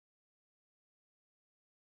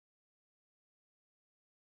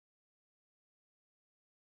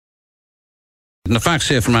And the facts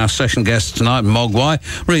here from our session guests tonight, Mogwai,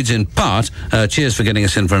 reads in part, cheers for getting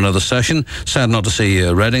us in for another session. Sad not to see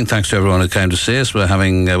Reading. Thanks to everyone who came to see us.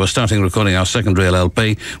 We're starting recording our second real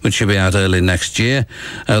LP, which should be out early next year.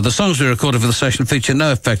 The songs we recorded for the session feature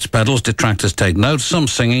no effects pedals, detractors take notes, some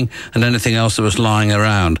singing, and anything else that was lying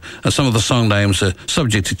around. Some of the song names are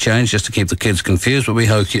subject to change just to keep the kids confused, but we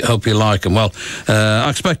hope you like them. Well, I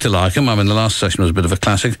expect to like them. I mean, the last session was a bit of a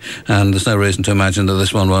classic, and there's no reason to imagine that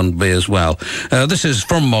this one won't be as well. This is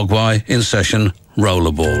from Mogwai, in session,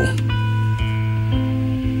 Rollerball.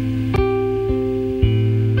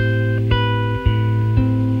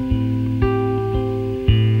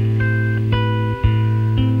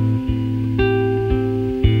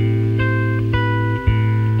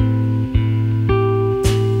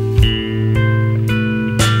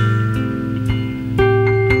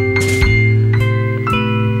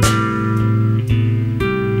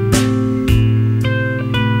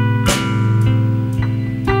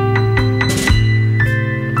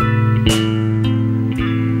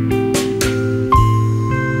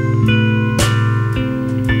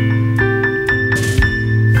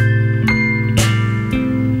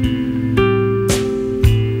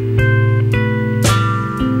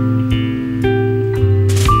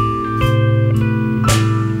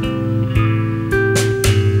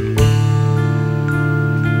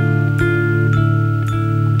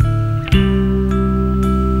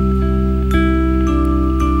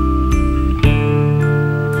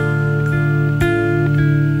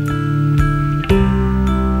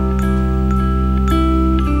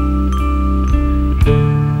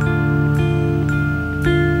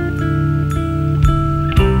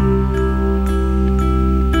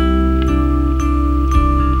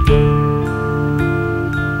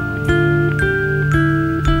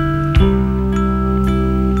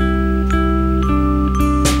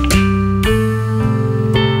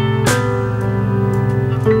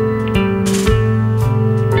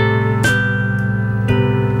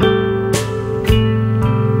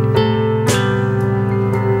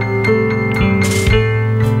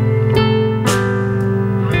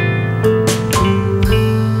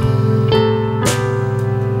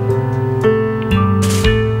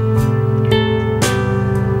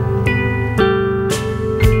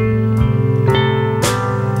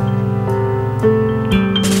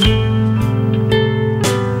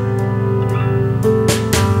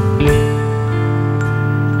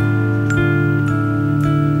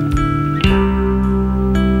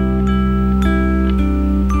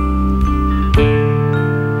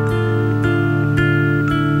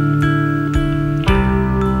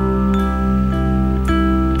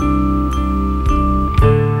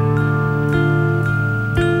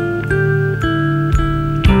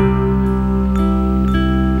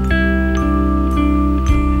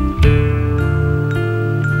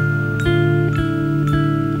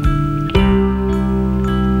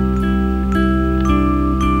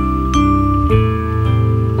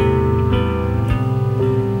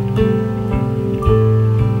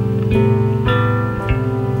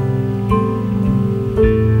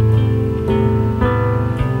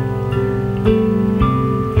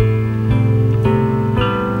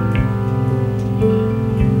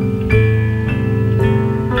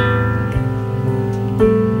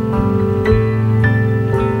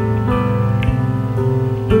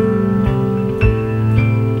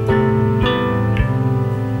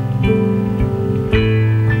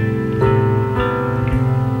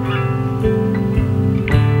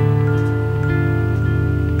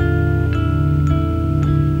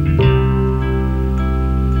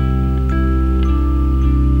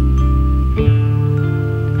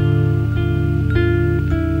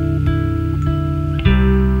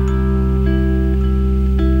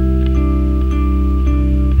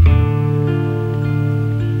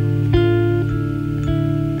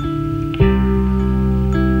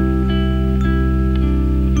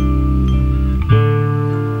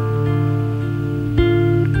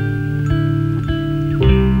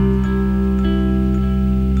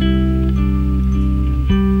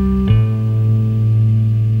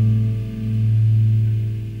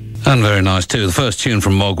 And very nice too. The first tune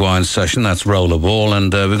from Mogwai's session, that's Rollerball,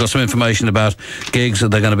 and we've got some information about gigs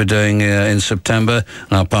that they're going to be doing in September,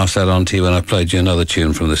 and I'll pass that on to you when I've played you another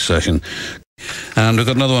tune from this session. And we've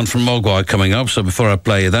got another one from Mogwai coming up, so before I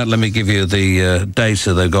play you that, let me give you the dates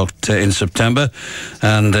that they've got in September.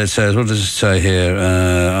 And it says, what does it say here?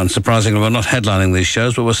 Unsurprisingly, we're not headlining these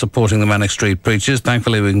shows, but we're supporting the Manic Street Preachers.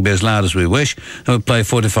 Thankfully, we can be as loud as we wish, and we play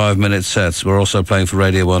 45-minute sets. We're also playing for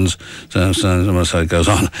Radio 1's, so it goes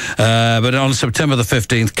on. But on September the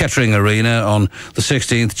 15th, Kettering Arena. On the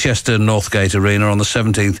 16th, Chester Northgate Arena. On the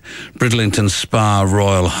 17th, Bridlington Spa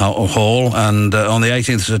Royal Hall. And on the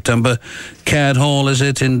 18th of September, Caird Hall, is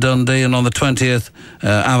it, in Dundee, and on the 20th,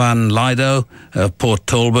 Avan Lido, Port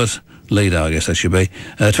Talbot, Lido, I guess that should be.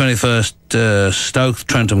 21st, Stoke,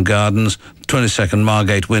 Trentham Gardens, 22nd,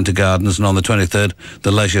 Margate Winter Gardens, and on the 23rd,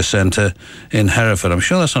 the Leisure Centre in Hereford. I'm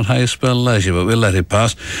sure that's not how you spell leisure, but we'll let it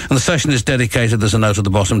pass. And the session is dedicated, there's a note at the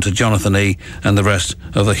bottom, to Jonathan E. and the rest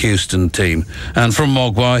of the Houston team. And from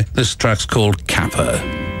Mogwai, this track's called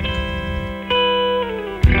Kappa.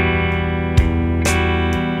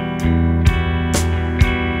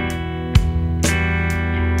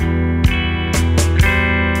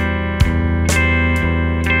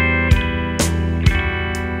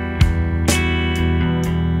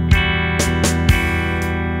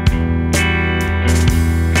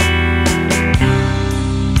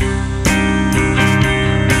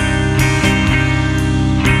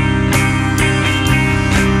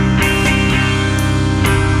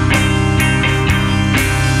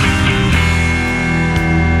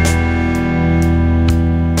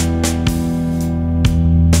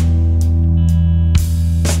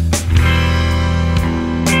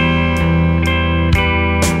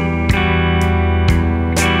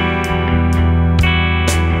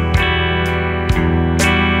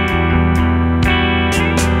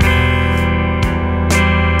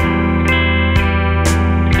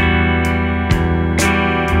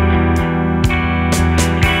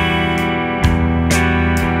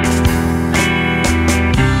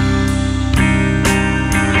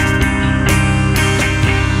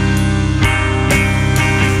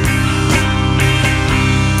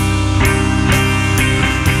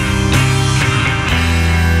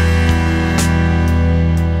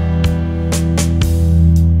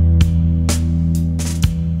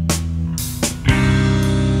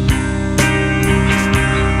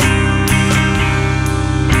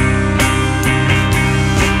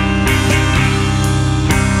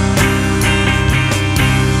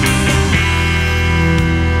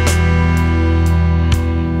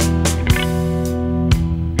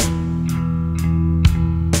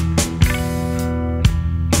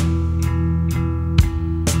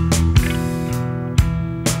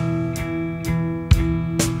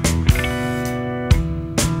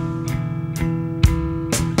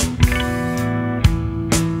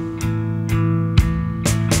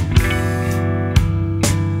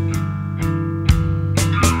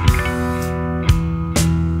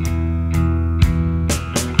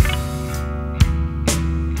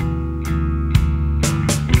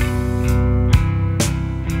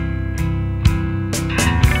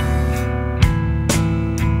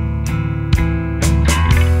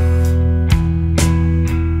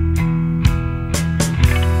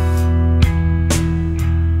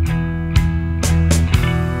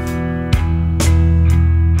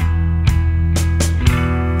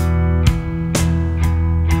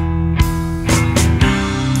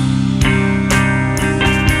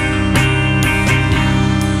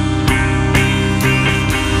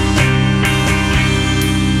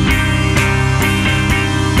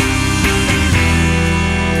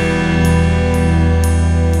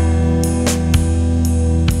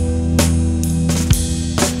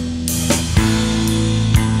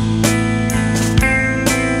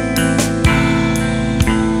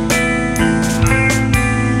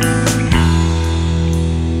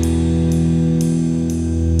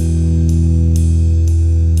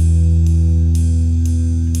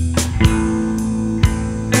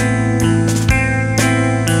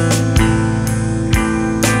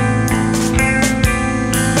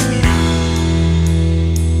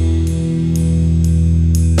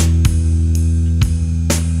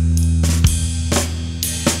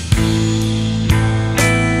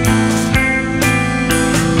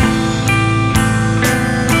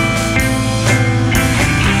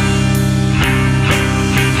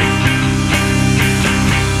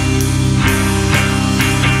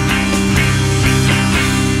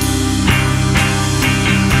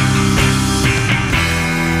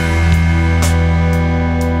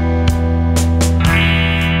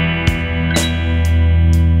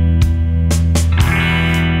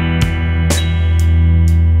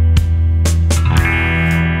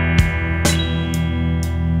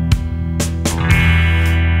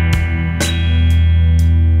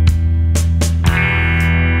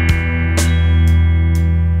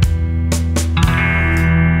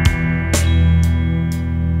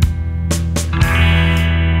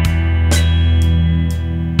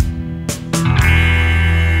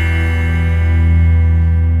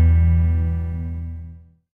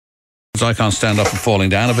 I can't stand up and falling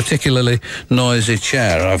down. A particularly noisy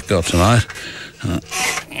chair I've got tonight.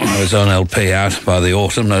 His own LP out by the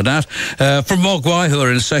autumn, no doubt. From Mogwai, who are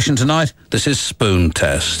in session tonight, this is Spoon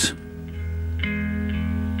Test.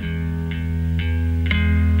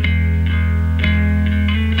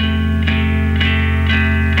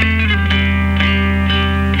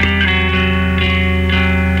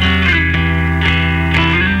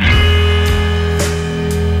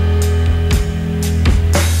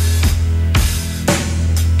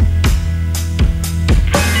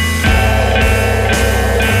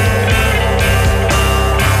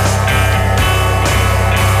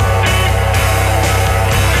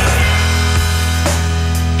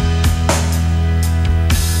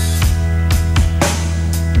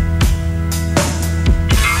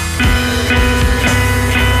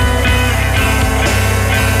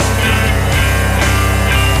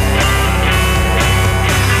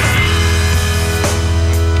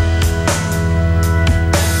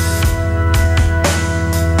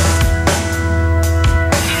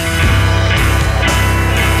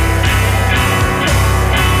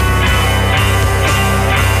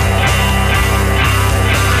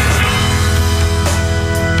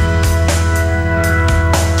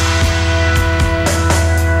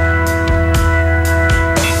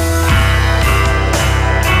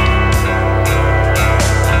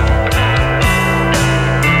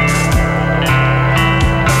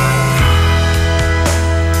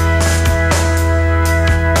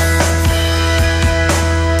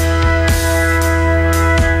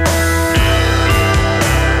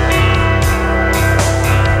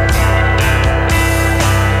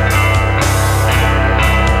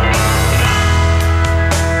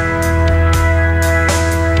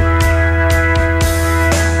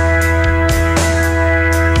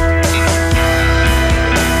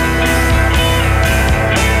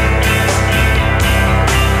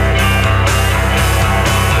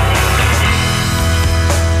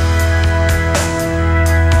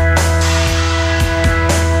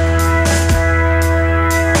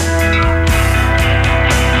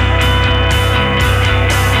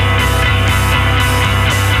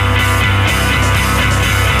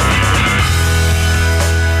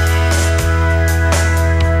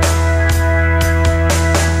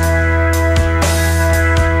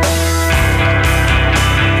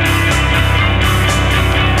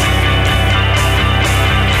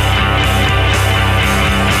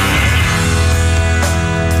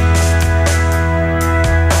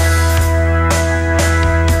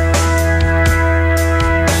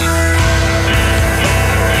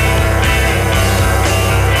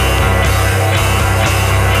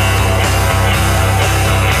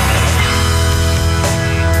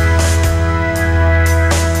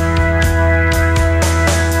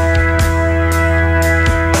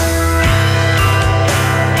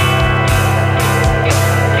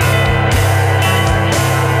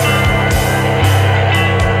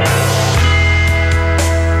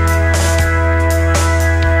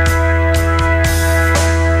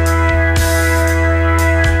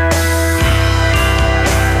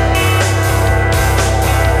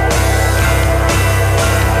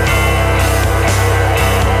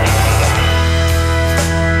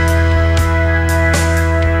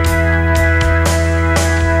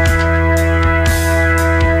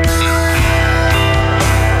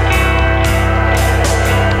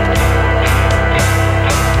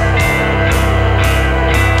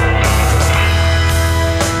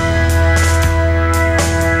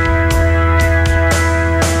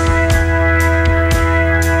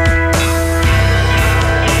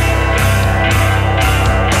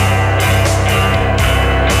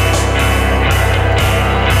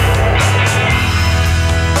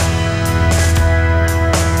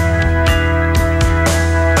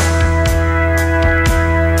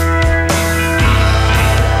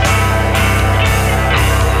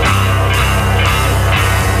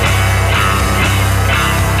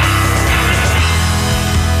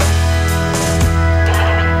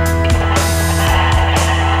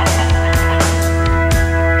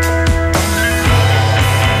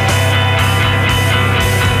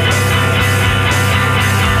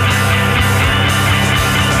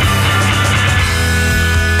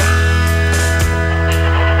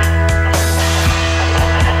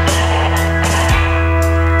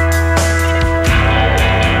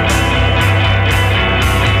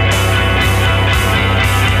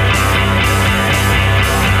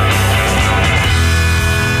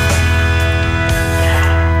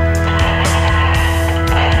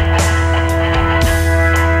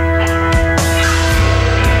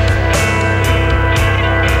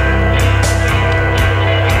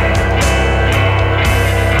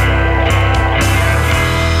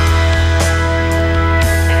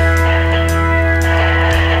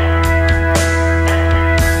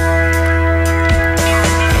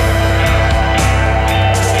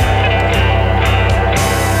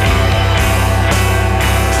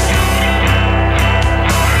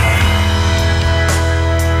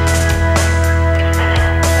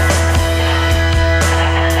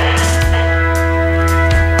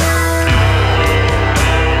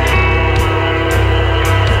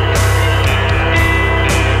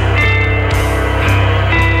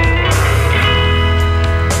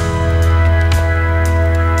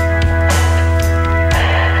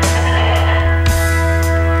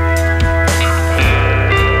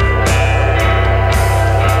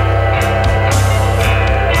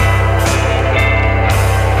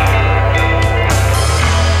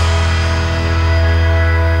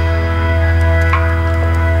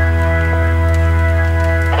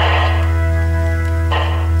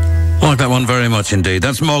 one very much indeed.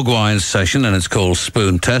 That's Mogwai in session, and it's called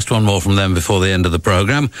Spoon Test. One more from them before the end of the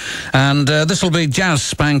programme. And this will be Jazz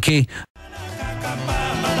Spanky.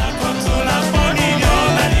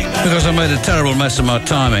 Because I made a terrible mess of my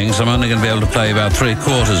timings, I'm only going to be able to play about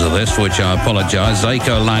 3/4 of this, for which I apologise.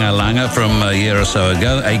 Zako Langa Langa from a year or so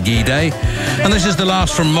ago, a Gide. And this is the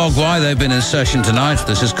last from Mogwai. They've been in session tonight.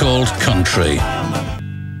 This is called Country.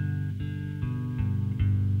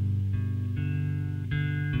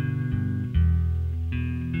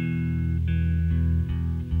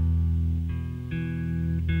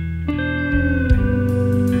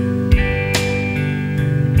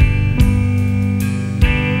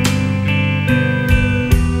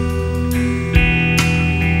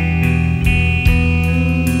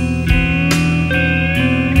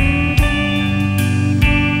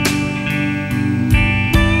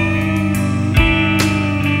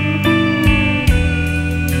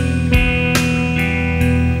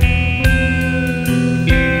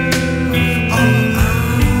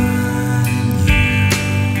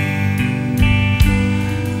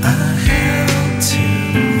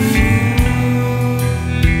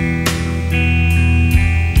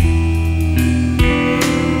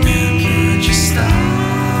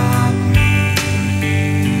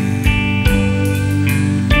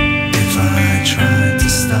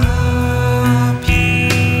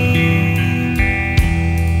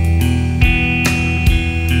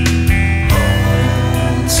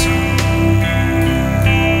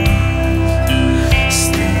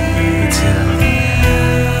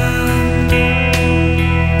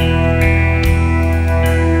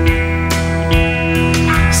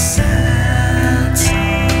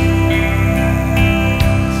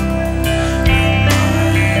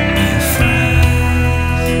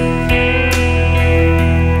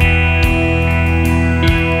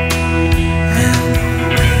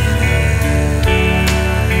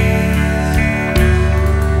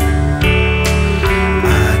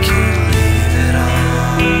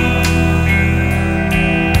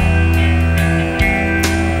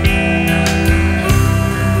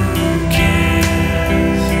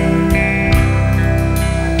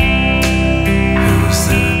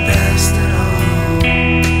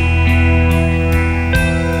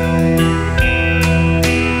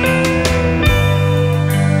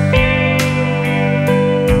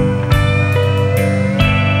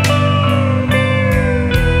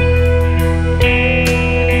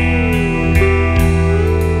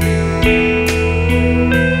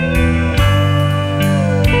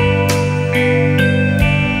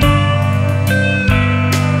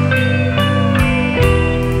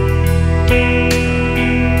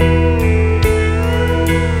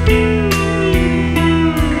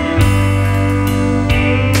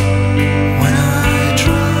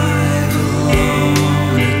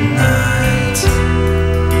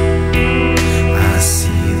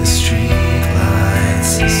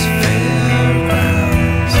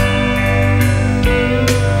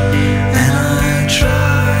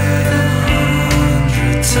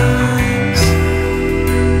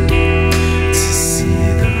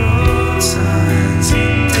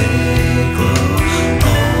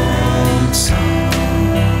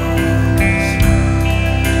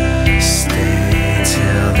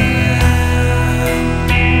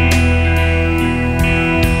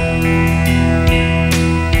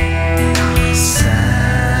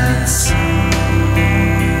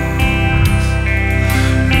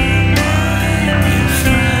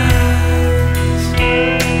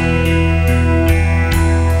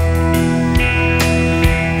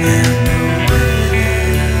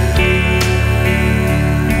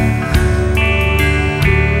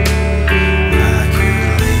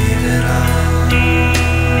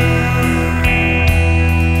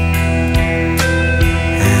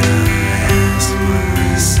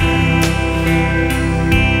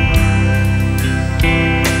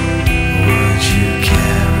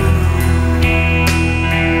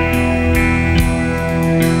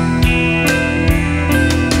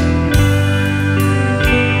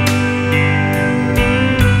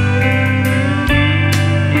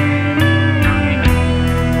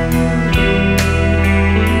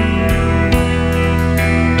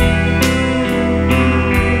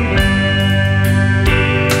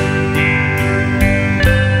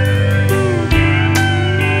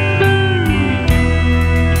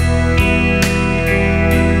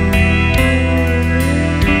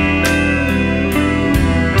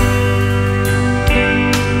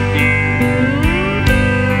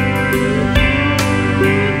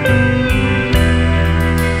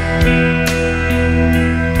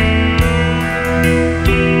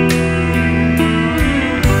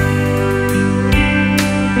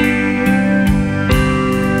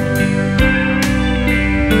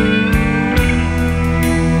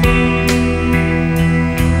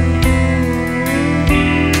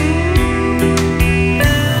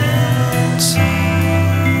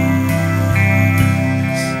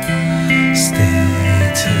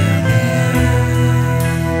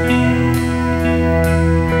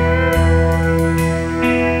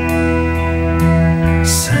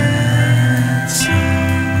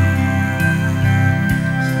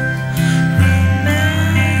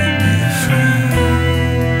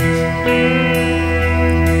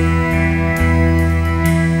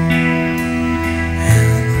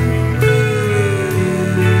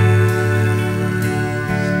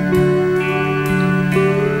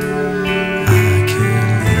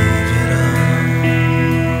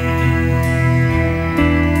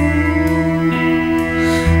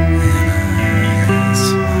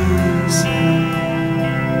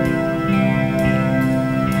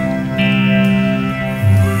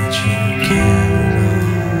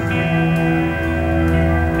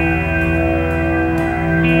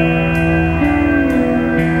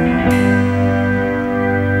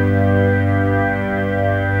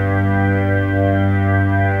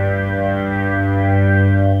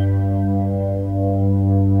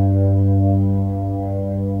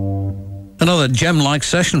 Another gem-like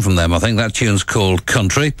session from them. I think that tune's called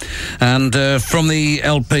Country. And from the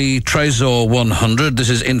LP Trezor 100, this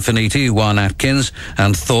is Infinity, Juan Atkins,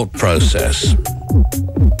 and Thought Process.